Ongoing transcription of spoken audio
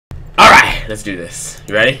let's do this.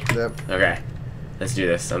 You ready? Yep. Okay, let's do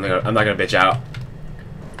this. I'm not gonna bitch out.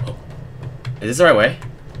 Oh. Is this the right way?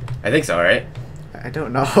 I think so, right? I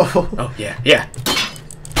don't know. Oh yeah.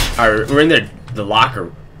 Alright, we're in the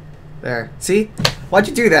locker. There. See? Why'd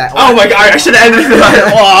you do that? Oh my god! I should have ended it.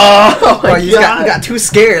 Oh my you got too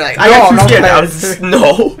scared. Like, I got no, too scared. no. I was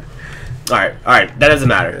no. Alright. That doesn't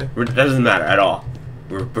matter. That doesn't matter at all.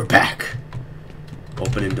 We're back.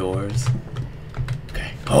 Opening doors.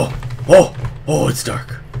 Okay. Oh, it's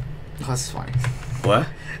dark. Oh, this is funny. What?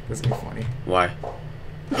 This is gonna be funny. Why?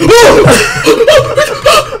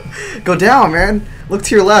 Go down, man. Look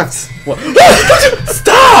to your left. What?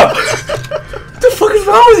 Stop! What the fuck is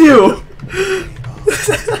wrong with you?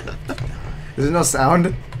 There's no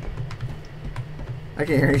sound. I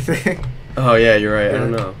can't hear anything. Oh yeah, you're right. I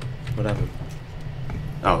don't know. What happened?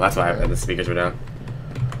 Oh, that's why the speakers were down.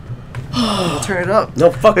 We'll turn it up.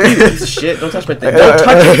 No, fuck you, piece of shit. Don't touch my thing. Don't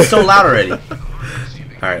touch it. It's so loud already.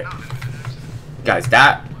 Alright. Guys,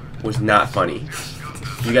 that was not funny.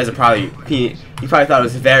 You guys are probably... You probably thought it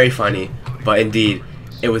was very funny, but indeed,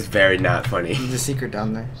 it was very not funny. There's a secret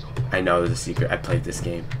down there. I know there's a secret. I played this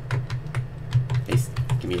game. Hey,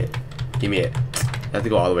 give me it. Give me it. I have to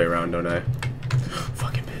go all the way around, don't I?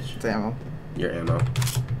 Fucking bitch. It's ammo. Your ammo.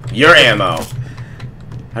 Your ammo!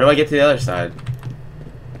 How do I get to the other side?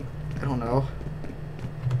 I don't know.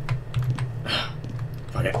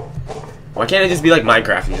 Fuck it. Why can't it just be like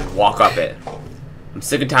Minecraft and just walk up it? I'm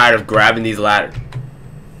sick and tired of grabbing these ladders.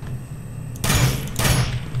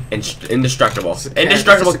 Indestructible.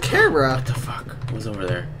 Indestructible. It's a camera. What the fuck? What was over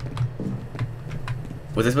there?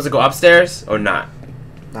 Was I supposed to go upstairs or not?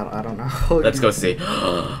 I don't know. Let's go see.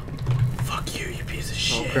 Fuck you, you piece of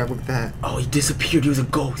shit. Oh crap, look at that. Oh, he disappeared. He was a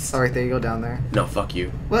ghost. Alright, there you go down there. No, fuck you.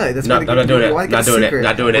 What? That's No, I'm not doing it. Not doing it.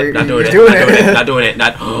 Not doing it. Not doing it. Doing Not doing it. it. Not doing it.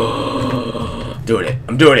 Not doing it.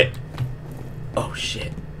 I'm doing it. Oh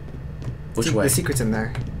shit. Which way? The secret's in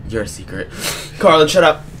there. You're a secret. Carlin, shut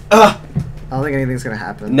up. I don't think anything's gonna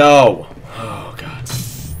happen. No. Oh god.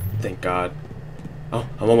 Thank God. Oh,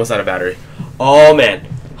 I'm almost out of battery. Oh man.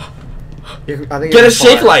 Get a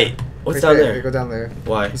shake light. What's down there? Go down there.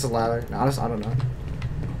 Why? It's a ladder. No, I don't know.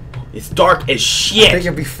 It's dark as shit. I think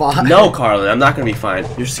you'll be fine. No, Carlin, I'm not gonna be fine.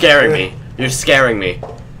 You're scaring me. You're scaring me.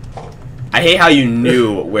 I hate how you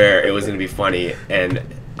knew where it was gonna be funny, and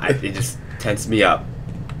it just tensed me up.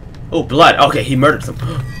 Oh, blood. Okay, he murdered some.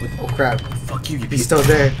 Oh crap. Fuck you, you He's piece. still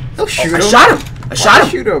there. Don't shoot him. I shot him. I shot him.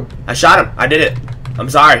 Shoot him. I shot him. I did it. I'm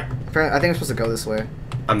sorry. I think we're supposed to go this way.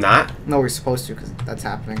 I'm not. No, we're supposed to because that's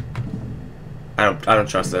happening. I don't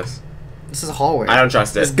trust this. This is a hallway. I don't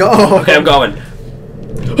trust it. Let's go. Okay, I'm going.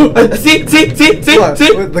 See. What?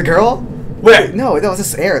 The girl? Where? No, that was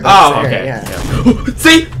just air. That Oh, was okay. air, yeah.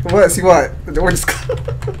 See? What? See what? We're just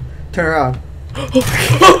turn around.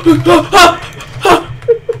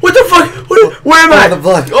 What the fuck? Where am I? The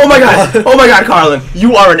blood. Oh my god! Oh my god, Carlin!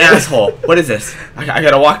 You are an asshole. What is this? I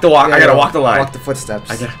gotta walk the walk. Yeah, I gotta walk the line. Walk the footsteps.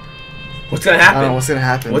 What's gonna happen? I don't know what's gonna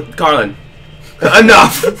happen. What, Carlin?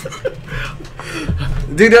 Enough!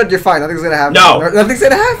 Dude, you're fine. Nothing's gonna happen. No. Nothing's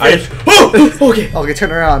gonna happen. Okay. Okay,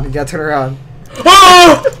 turn around. You gotta turn around.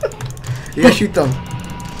 Oh! You gotta shoot them.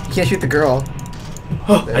 You can't shoot the girl.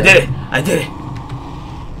 Oh, I did it. I did it.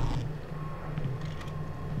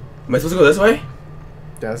 Am I supposed to go this way?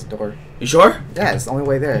 Yeah, that's the door. You sure? Yeah, it's the only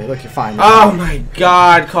way there. Look, you're fine. Oh my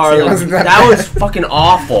god, Carlin. wasn't that That bad. was fucking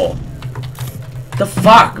awful. The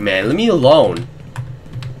fuck, man? Leave me alone.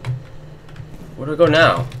 Where do I go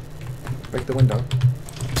now? Break the window.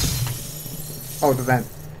 Oh, the vent.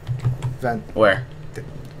 Vent. Where?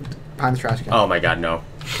 Behind the trash can. Oh my god, no.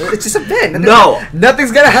 It's just a vent. No!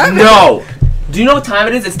 Nothing's gonna happen. No! Do you know what time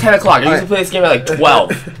it is? It's 10 o'clock. I used to Alright. play this game at like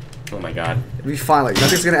 12. Oh my god. It'll be fine. Like,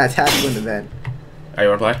 nothing's gonna attack you in the vent. Are you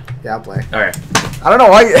wanna play? Yeah, I'll play. Alright. I don't know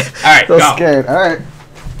why you Alright, so go. scared. Alright.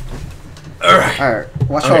 Alright. Alright.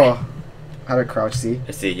 Watch Okay. how to crouch, see?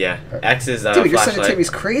 Let's see, yeah. X is Dude, your flashlight. sensitivity's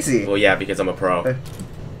crazy. Well, yeah, because I'm a pro.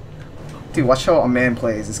 Dude, watch how a man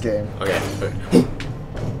plays this game. Okay.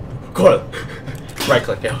 Go. Right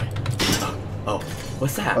click. Yeah. Oh.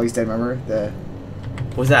 What's that? Oh, he's dead, remember?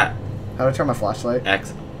 What's that? How do I turn my flashlight?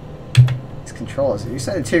 X. These controls. Your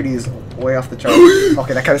sensitivity is way off the chart.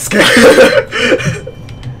 Okay, that kind of scared.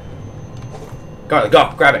 Garlic,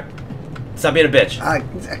 go. Grab it. Stop being a bitch.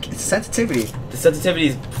 It's sensitivity. The sensitivity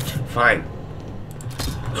is fine.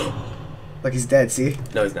 Like he's dead, see?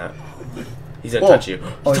 No, he's not. He's gonna Whoa. touch you.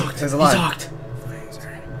 Oh, He talked. he's alive. He talked.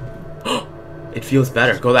 It feels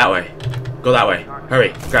better. Go that way. Go that way.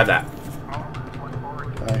 Hurry. Grab that.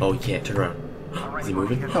 Oh, you can't. Turn around. Is he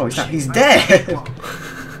moving? No, he's not. He's dead.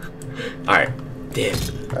 Alright. Damn.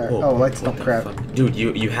 Alright. Whoa, Oh, lights. Oh, what the crap. fuck? Dude,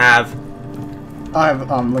 you have I have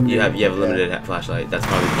limited. You have a limited flashlight. That's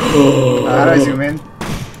probably. How do I zoom in?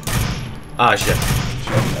 Ah shit.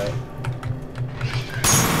 Shit.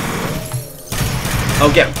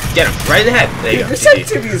 Oh, get him right in the head. There you go. Your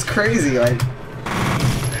sensitivity is crazy. Like.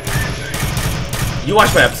 You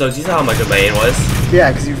watched my episodes. You saw how much of my aim was.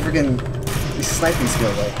 Yeah, because you freaking sniping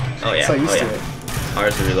skills. Like. Oh yeah. So used to it.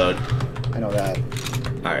 Ours to reload. I know that.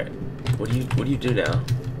 All right. What do you do now?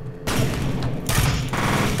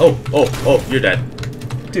 Oh, you're dead.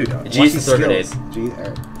 Dude, G's to throw grenades. G,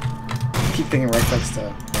 keep thinking right clicks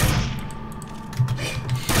to.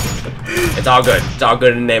 It's all good. It's all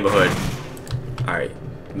good in the neighborhood. Alright.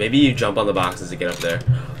 Maybe you jump on the boxes to get up there.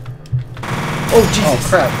 Oh, Jesus. Oh,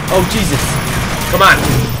 crap. Oh, Jesus. Come on.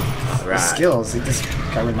 Alright. Skills. He just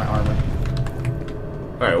got rid of my armor.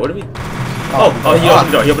 Alright, what do we... Oh, he opened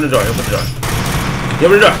the door. He opened the door. He opened the door. He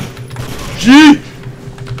opened the door. G!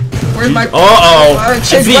 Where's my...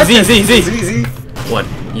 Z. One.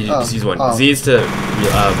 You just use one. Z is to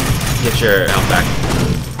get your health back.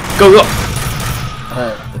 Go.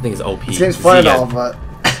 Alright. That thing is OP. This game's fun and all, but...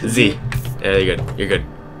 Z. Yeah, you're good. You're good.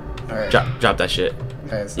 Alright. Drop that shit.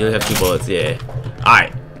 Okay, You only have 2 bullets. Yeah.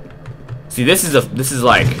 Alright. See, this is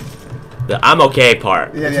like the I'm okay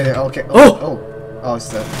part. Yeah. Okay. Oh, it's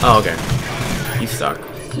the... Oh, okay. You suck.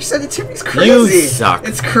 You said it to me. It's crazy. You suck.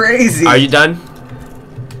 It's crazy. Are you done?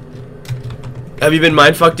 Have you been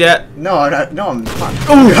mind fucked yet? No, I'm not. No, I'm not.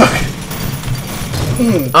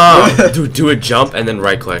 Oh, dude, do a jump and then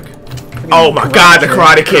right click. Oh my god, the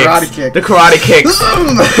karate kicks. The karate kicks.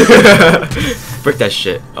 Break that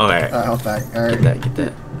shit. Alright. Health back. Alright. Get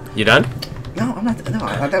that. You done? No, I'm not. No,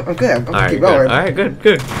 I'm good. I'm Alright, keep going. Alright,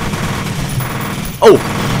 good. Oh!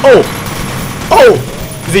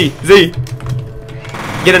 Z!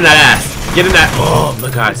 Get in that ass. Get in that. Oh my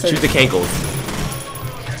god. Shoot the cankles.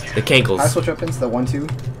 The cankles. How do I switch weapons? The 1-2?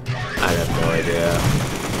 I have no idea.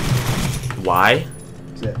 Why?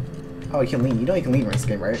 Oh, you can lean. You know you can lean in this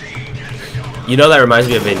game, right? You know that reminds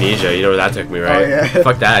me of Amnesia. You know where that took me, right? Oh, yeah.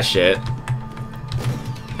 Fuck that shit.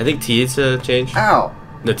 I think T is to change. Ow!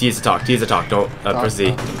 No, T is to talk. T is to talk. Don't press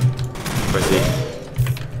Z. Press Z.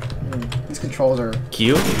 These controls are...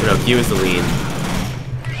 Q? No, Q is the lean.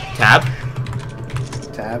 Tab?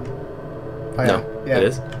 Tab? Oh, No, yeah. it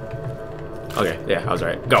is? Okay, yeah, I was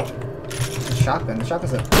right. Go. Shotgun. The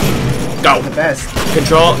shotgun's the best.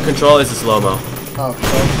 Control is the slow-mo.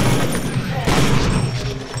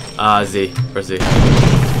 Oh, Z. Press Z.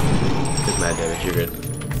 Took mad damage, you're good.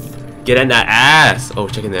 Get in that ass! Oh,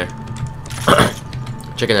 check in there.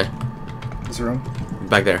 Check in there. This room?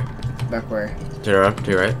 Back there. Back where? Turn around,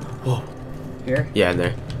 to your right. Whoa. Here? Yeah, in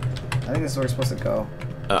there. I think this is where we're supposed to go.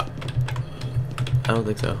 I don't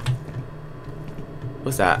think so.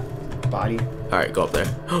 What's that? Body. Alright, go up there.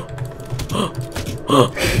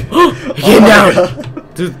 Get down!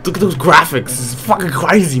 Dude, look at those graphics. This is fucking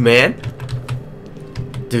crazy, man.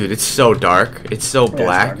 Dude, it's so dark. It's so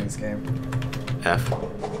black. It's dark in this game. F.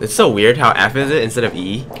 It's so weird how F is it instead of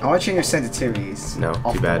E. I want to change your sensitivities. No,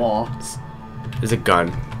 off too bad. The wall. There's a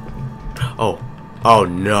gun. Oh. Oh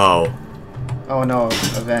no. Oh no,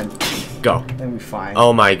 event. Go. Then we fine.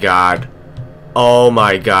 Oh my god. Oh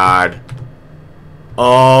my god.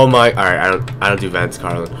 Oh my. Alright, I don't do vents,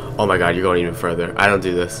 Harlan. Oh my god, you're going even further. I don't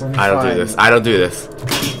do this. I don't do this. I don't do this.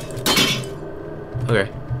 Okay.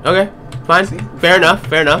 Okay. Fine. See? Fair enough.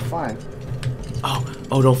 Fair enough. Fine. Oh.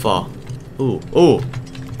 Oh, don't fall. Ooh. Ooh.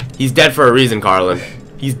 He's dead for a reason, Harlan.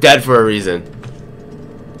 He's dead for a reason.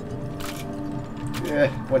 Yeah.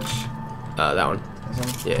 Which? That one. This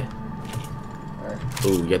one? Yeah. Alright.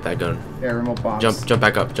 Ooh, get that gun. Yeah, remote bombs. Jump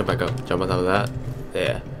back up. Jump back up. Jump on top of that.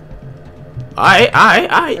 Yeah. Alright.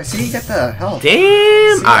 I see you get the health.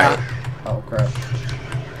 Damn. Alright. Oh crap.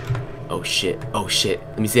 Oh shit. Oh shit.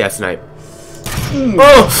 Let me see that snipe. Mm.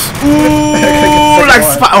 Oh! Ooh! Like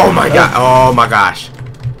oh my god. Oh my gosh.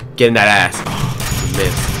 Get in that ass. Oh,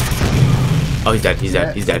 missed. Oh, he's dead. He's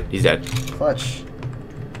dead. He's dead. He's dead. Clutch.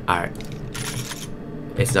 Alright.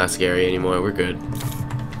 It's not scary anymore. We're good.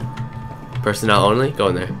 Personnel only? Go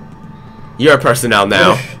in there. You're a personnel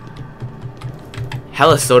now.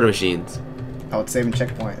 Hella soda machines. Oh, it's saving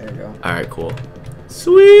checkpoint. There we go. Alright, cool.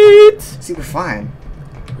 Sweet! See, we're fine.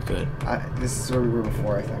 We're good. This is where we were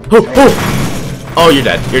before, I think. Oh, oh! Oh, you're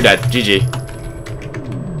dead. You're dead. GG.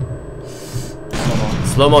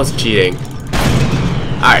 Slow-mo's cheating.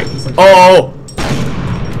 Alright. Oh!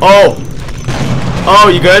 Oh! Oh,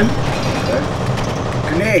 you good?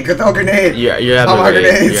 Grenade! Good old grenade! Yeah, you have a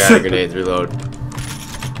grenade. You have grenades. Reload.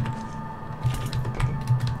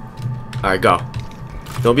 Alright, go.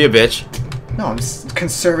 Don't be a bitch. No, I'm just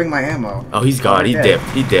conserving my ammo. Oh, he's gone. He dipped.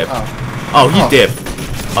 He dipped. Oh, he dipped.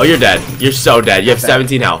 Oh, you're dead. You're so dead. You have Dead.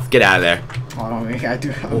 17 health. Get out of there. Hold on, I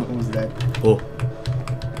do. I'm almost dead. Oh.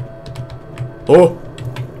 Oh.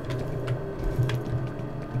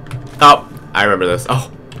 Oh. I remember this.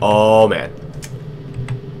 Oh. Oh, man.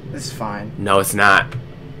 This is fine. No, it's not.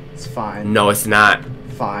 It's fine. No, it's not.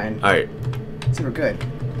 Fine. Alright. See, we're good.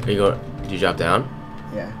 Are you going? Did you drop down?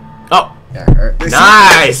 Yeah. Oh. Yeah. Nice. All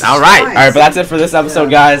right. Nice. All right. But that's it for this episode,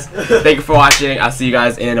 guys. Thank you for watching. I'll see you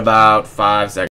guys in about 5 seconds.